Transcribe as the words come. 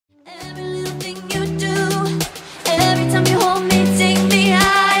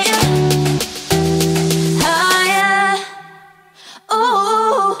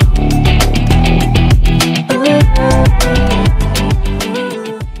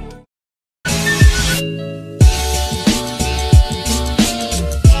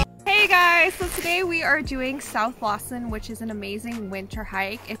are doing South Lawson, which is an amazing winter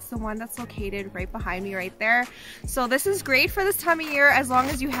hike. It's the one that's located right behind me right there. So this is great for this time of year as long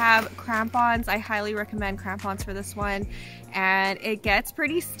as you have crampons. I highly recommend crampons for this one. And it gets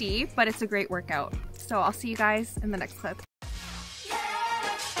pretty steep, but it's a great workout. So I'll see you guys in the next clip.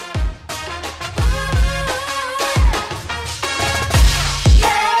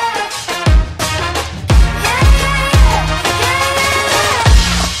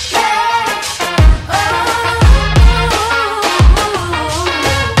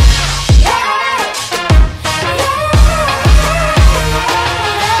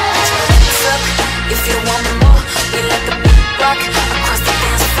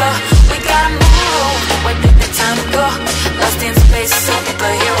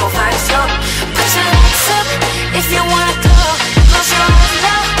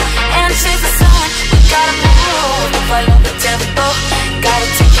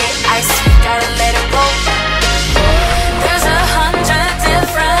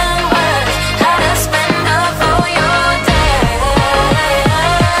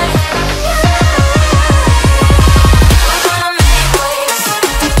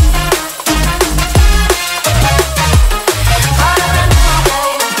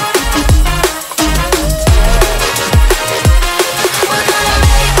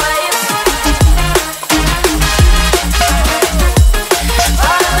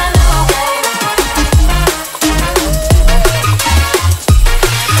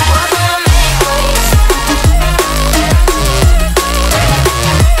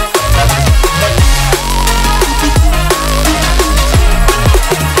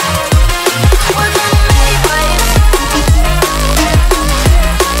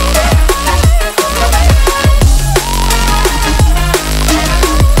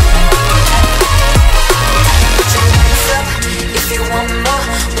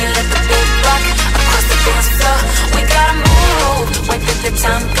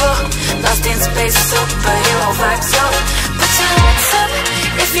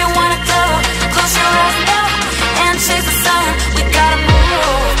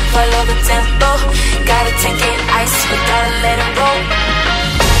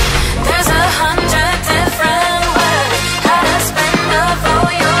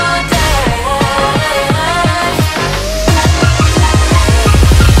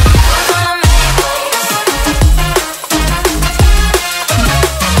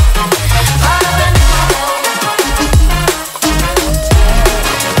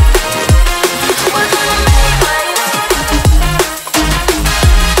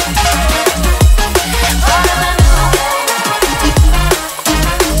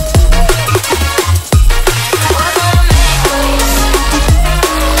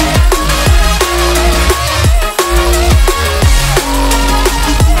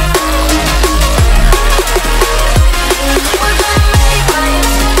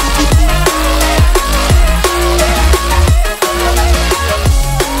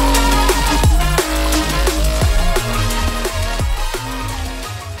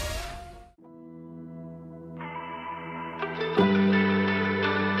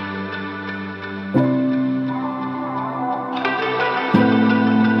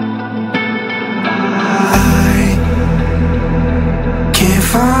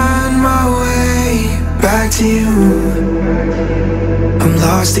 I'm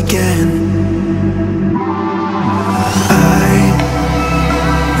lost again. I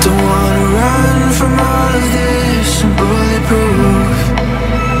don't wanna run from all of this. I'm bulletproof,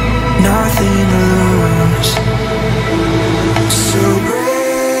 nothing to lose. So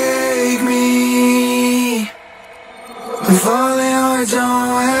break me, I'm falling hard,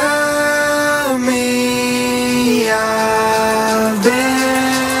 don't help me.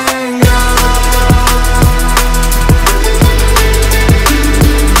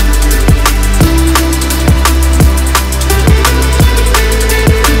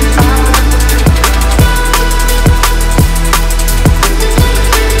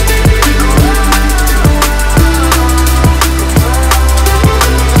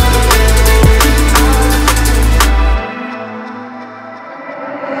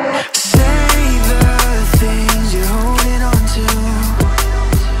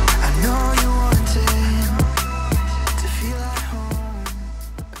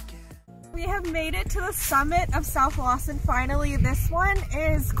 I've been made it to the summit of South Lawson finally. This one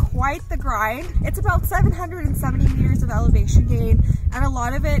is quite the grind. It's about 770 meters of elevation gain, and a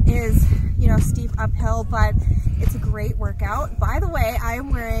lot of it is, you know, steep uphill, but it's a great workout. By the way, I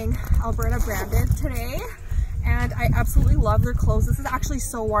am wearing Alberta branded today, and I absolutely love their clothes. This is actually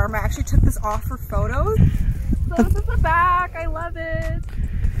so warm. I actually took this off for photos. So this is the back. I love it.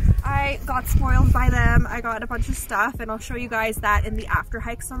 I got spoiled by them. I got a bunch of stuff and I'll show you guys that in the after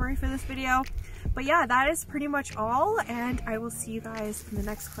hike summary for this video. But yeah, that is pretty much all, and I will see you guys in the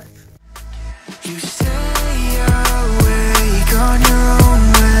next clip. You stay awake on your own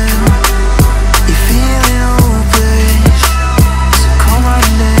when you're feeling hopeless. So call my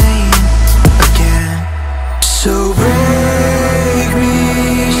name again. So break me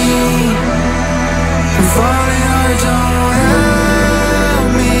and falling hard, don't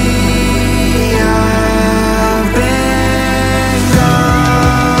help me. I've been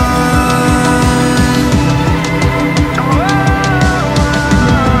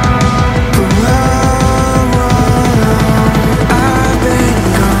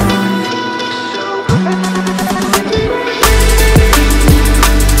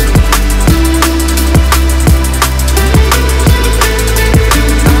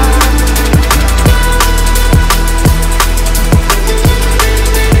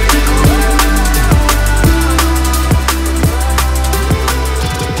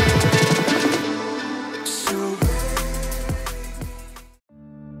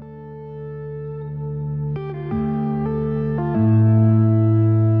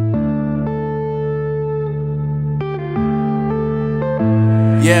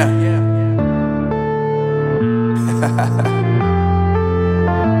yeah.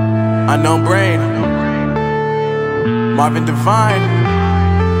 Unknown Brain, Marvin Devine.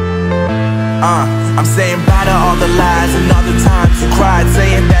 I'm saying bye to all the lies and all the times you cried,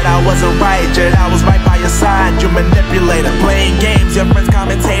 saying that I wasn't right, yet I was right by your side. You manipulator, playing games, your friends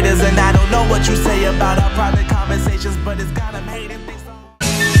commentators, and I don't know what you say about our private conversations, but it's got them hating things.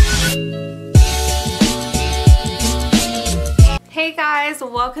 Hey guys,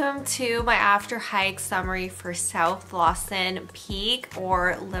 welcome to my after hike summary for South Lawson Peak,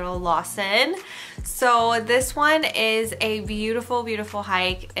 or Little Lawson. So this one is a beautiful, beautiful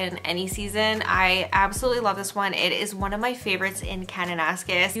hike in any season. I absolutely love this one. It is one of my favorites in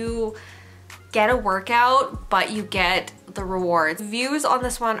Kananaskis. You get a workout, but you get the rewards. Views on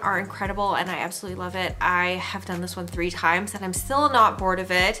this one are incredible and I absolutely love it. I have done this one 3 times and I'm still not bored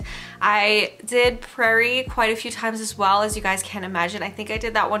of it. I did Prairie quite a few times as well, as you guys can imagine. I think I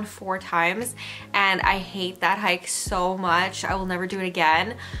did that one 4 times and I hate that hike so much. I will never do it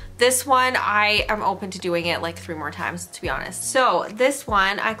again. This one, I am open to doing it like 3 more times, to be honest. So this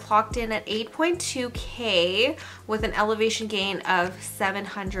one, I clocked in at 8.2K with an elevation gain of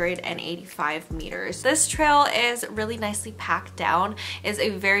 785 meters. This trail is really nicely packed down. It's a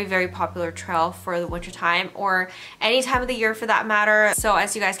very, very popular trail for the winter time, or any time of the year for that matter. So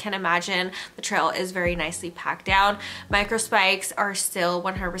as you guys can imagine, the trail is very nicely packed down. Micro spikes are still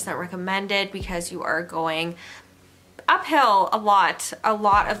 100% recommended because you are going uphill a lot. A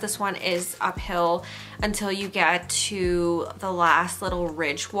lot of this one is uphill until you get to the last little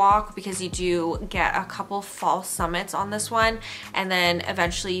ridge walk, because you do get a couple false summits on this one, and then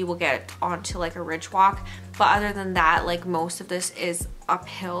eventually you will get onto like a ridge walk. But other than that, like, most of this is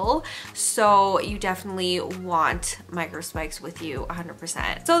uphill, so you definitely want micro spikes with you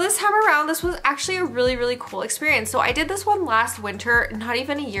 100%. So this time around, this was actually a really, really cool experience. So I did this one last winter, not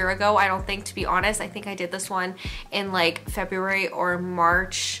even a year ago, I don't think, to be honest. I think I did this one in like February or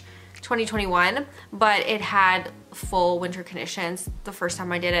March 2021, but it had full winter conditions the first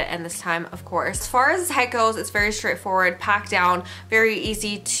time I did it, and this time, of course. As far as this hike goes, it's very straightforward, packed down, very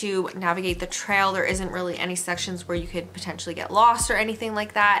easy to navigate the trail. There isn't really any sections where you could potentially get lost or anything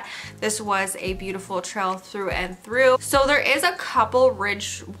like that. This was a beautiful trail through and through. So there is a couple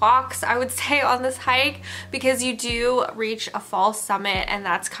ridge walks, I would say, on this hike, because you do reach a false summit, and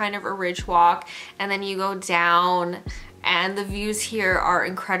that's kind of a ridge walk, and then you go down, and the views here are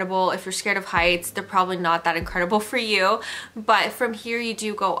incredible. If you're scared of heights, they're probably not that incredible for you, but from here you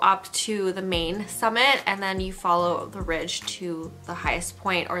do go up to the main summit, and then you follow the ridge to the highest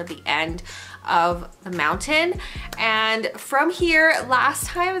point, or the end of the mountain. And from here, last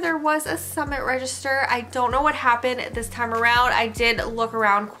time there was a summit register. I don't know what happened this time around. I did look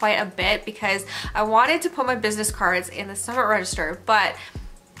around quite a bit because I wanted to put my business cards in the summit register, but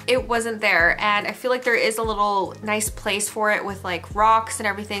it wasn't there, and I feel like there is a little nice place for it with like rocks and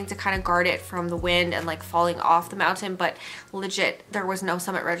everything to kind of guard it from the wind and like falling off the mountain, but legit there was no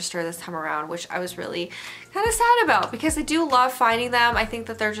summit register this time around, which I was really kind of sad about, because I do love finding them. I think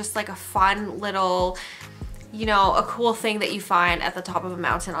that they're just like a fun little, you know, a cool thing that you find at the top of a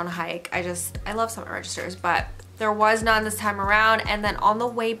mountain on a hike. I love summit registers, but there was none this time around. And then on the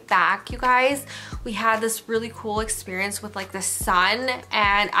way back, you guys, we had this really cool experience with like the sun,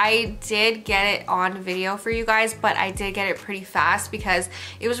 and I did get it on video for you guys, but I did get it pretty fast because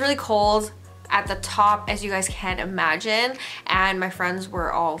it was really cold. at the top, as you guys can imagine, and my friends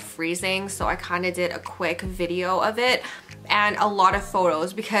were all freezing, so I kind of did a quick video of it and a lot of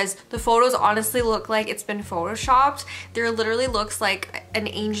photos, because the photos honestly look like it's been photoshopped. There literally looks like an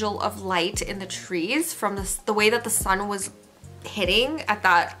angel of light in the trees from the way that the sun was hitting at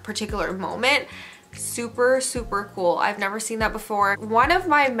that particular moment. Super, super cool. I've never seen that before. One of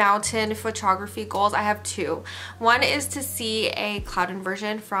my mountain photography goals, I have two. One is to see a cloud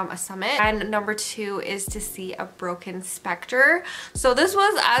inversion from a summit, and number two is to see a broken specter. So this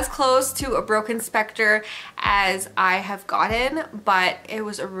was as close to a broken specter as I have gotten, but it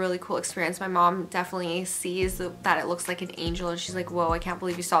was a really cool experience. My mom definitely sees that it looks like an angel, and she's like, whoa, I can't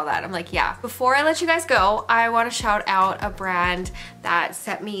believe you saw that. I'm like, yeah. Before I let you guys go, I want to shout out a brand that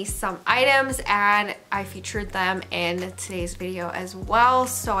sent me some items, and I featured them in today's video as well.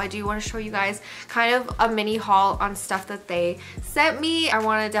 So I do want to show you guys kind of a mini haul on stuff that they sent me. I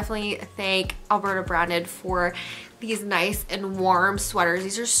want to definitely thank Alberta Branded for these nice and warm sweaters.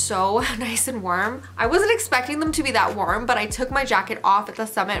 These are so nice and warm. I wasn't expecting them to be that warm, but I took my jacket off at the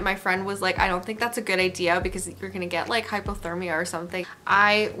summit and my friend was like, I don't think that's a good idea because you're gonna get like hypothermia or something.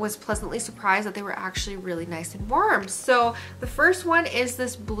 I was pleasantly surprised that they were actually really nice and warm. So the first one is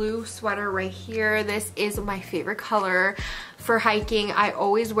this blue sweater right here. This is my favorite color for hiking. I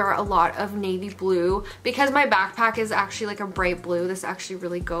always wear a lot of navy blue because my backpack is actually like a bright blue. This actually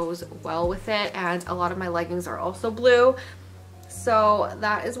really goes well with it, and a lot of my leggings are also blue. So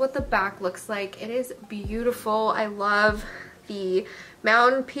that is what the back looks like. It is beautiful. I love the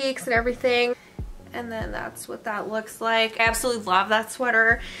mountain peaks and everything. And then that's what that looks like. I absolutely love that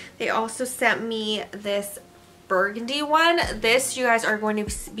sweater. They also sent me this burgundy one. This you guys are going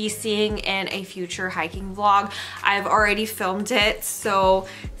to be seeing in a future hiking vlog. I've already filmed it, so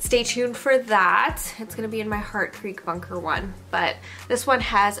stay tuned for that. It's gonna be in my Heart Creek bunker one, but this one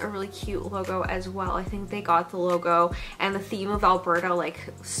has a really cute logo as well. I think they got the logo and the theme of Alberta like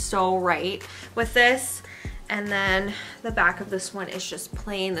so right with this. And then the back of this one is just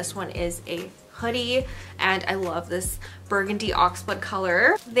plain. This one is a hoodie, and I love this burgundy oxblood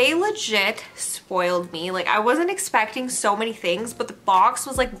color. They legit spoiled me. Like, I wasn't expecting so many things, but the box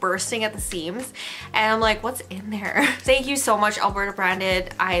was like bursting at the seams, and I'm like, what's in there? Thank you so much, Alberta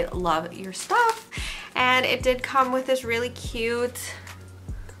Branded. I love your stuff. And it did come with this really cute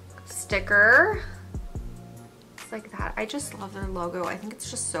sticker. Like that. I just love their logo. I think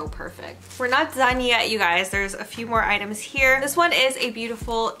it's just so perfect. We're not done yet, you guys. There's a few more items here. This one is a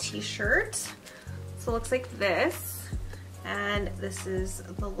beautiful t-shirt. So it looks like this, and this is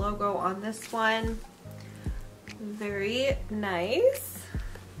the logo on this one. Very nice.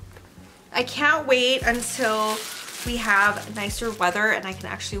 I can't wait until we have nicer weather and I can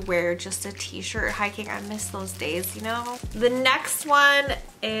actually wear just a t-shirt hiking. I miss those days, you know? The next one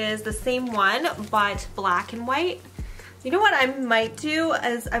is the same one, but black and white. You know what I might do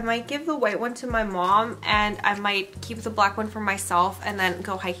is I might give the white one to my mom, and I might keep the black one for myself and then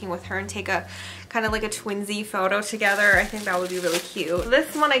go hiking with her and take a kind of like a twinsy photo together. I think that would be really cute.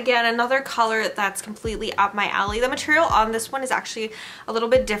 This one, again, another color that's completely up my alley. The material on this one is actually a little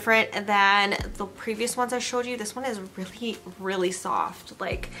bit different than the previous ones I showed you. This one is really, really soft,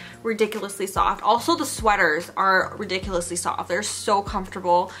 like ridiculously soft. Also, the sweaters are ridiculously soft. They're so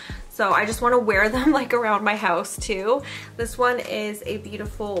comfortable. So I just want to wear them like around my house too. This one is a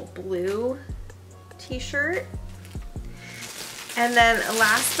beautiful blue t-shirt. And then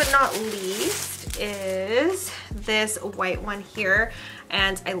last but not least is this white one here.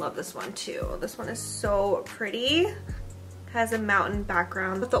 And I love this one too. This one is so pretty. Has a mountain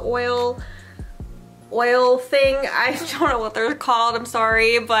background with the oil thing. I don't know what they're called, I'm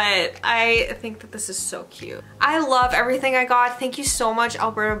sorry, but I think that this is so cute. I love everything I got. Thank you so much,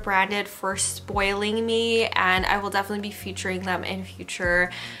 Alberta Branded, for spoiling me, and I will definitely be featuring them in future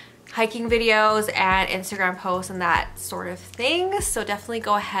hiking videos and Instagram posts and that sort of thing. So definitely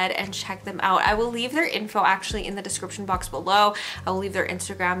go ahead and check them out. I will leave their info actually in the description box below. I will leave their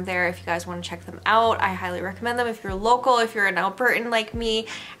Instagram there if you guys want to check them out. I highly recommend them if you're local, if you're an Albertan like me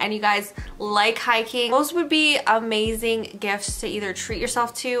and you guys like hiking. Those would be amazing gifts to either treat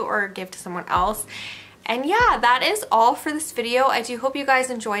yourself to or give to someone else. And yeah, that is all for this video. I do hope you guys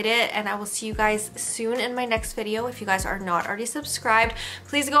enjoyed it, and I will see you guys soon in my next video. If you guys are not already subscribed,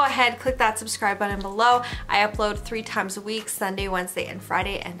 please go ahead, click that subscribe button below. I upload 3 times a week, Sunday, Wednesday, and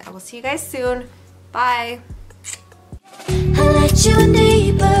Friday, and I will see you guys soon. Bye. I let you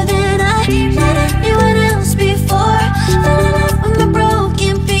deeper.